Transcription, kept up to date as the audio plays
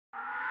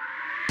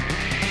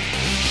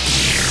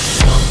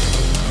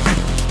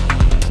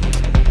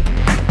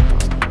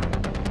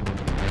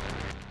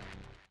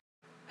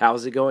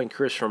How's it going?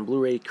 Chris from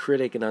Blu-ray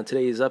Critic, and on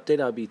today's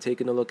update I'll be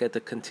taking a look at the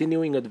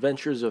continuing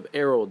adventures of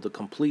Arrow, the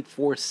complete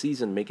fourth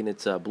season, making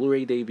its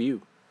Blu-ray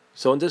debut.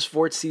 So in this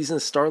fourth season,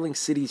 Starling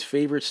City's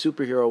favorite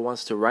superhero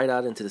wants to ride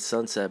out into the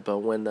sunset, but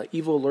when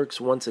evil lurks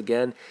once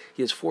again,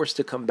 he is forced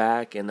to come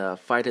back and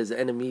fight his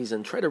enemies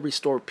and try to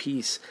restore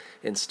peace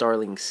in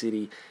Starling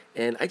City.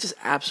 And I just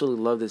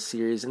absolutely love this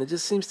series, and it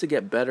just seems to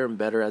get better and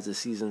better as the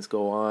seasons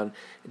go on.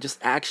 Just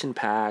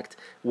action-packed,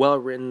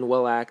 well-written,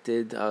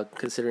 well-acted,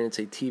 considering it's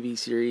a TV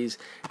series,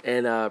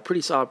 and a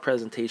pretty solid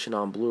presentation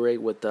on Blu-ray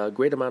with a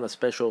great amount of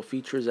special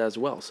features as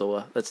well.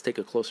 So let's take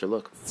a closer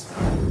look.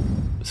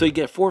 So you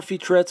get 4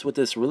 featurettes with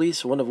this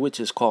release, one of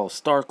which is called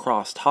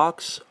Star-Crossed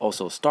Hawks,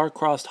 also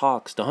Star-Crossed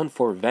Hawks, The Hunt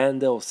for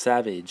Vandal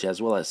Savage,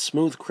 as well as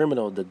Smooth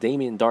Criminal, the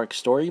Damien Dark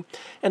story,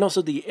 and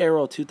also the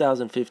Arrow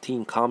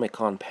 2015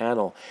 Comic-Con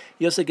panel.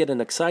 You also get an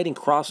exciting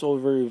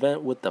crossover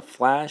event with The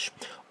Flash,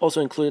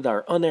 also included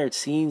our unaired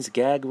scenes,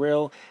 gag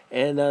reel,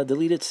 and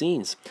deleted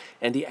scenes.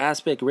 And the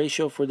aspect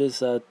ratio for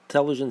this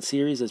television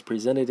series is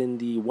presented in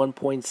the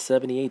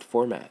 1.78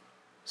 format.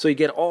 So you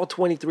get all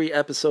 23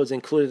 episodes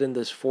included in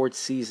this fourth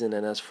season,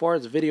 and as far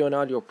as video and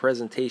audio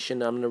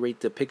presentation, I'm going to rate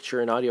the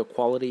picture and audio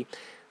quality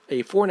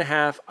a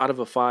 4.5 out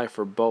of 5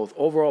 for both.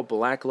 Overall,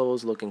 black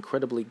lows look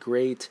incredibly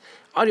great.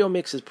 Audio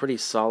mix is pretty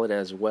solid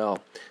as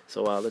well.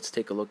 So let's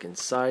take a look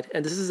inside.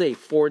 And this is a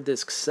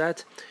 4-disc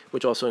set,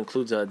 which also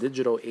includes a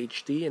digital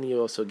HD, and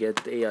you also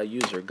get a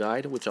user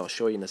guide, which I'll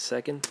show you in a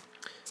second.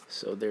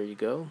 So there you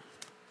go.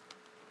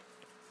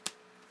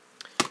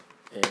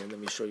 And let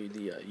me show you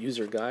the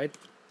user guide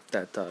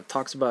that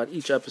talks about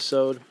each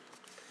episode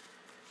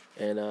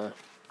and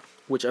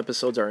which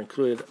episodes are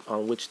included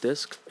on which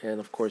disc, and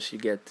of course you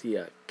get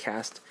the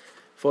cast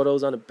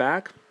photos on the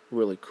back.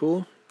 Really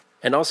cool.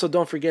 And also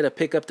don't forget to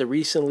pick up the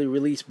recently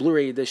released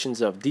Blu-ray editions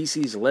of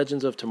DC's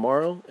Legends of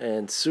Tomorrow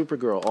and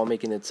Supergirl, all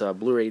making its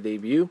Blu-ray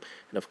debut,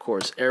 and of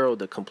course Arrow,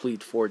 the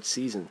complete fourth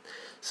season.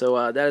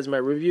 So that is my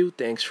review.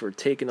 Thanks for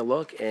taking a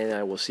look, and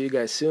I will see you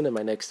guys soon in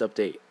my next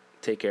update.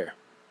 Take care.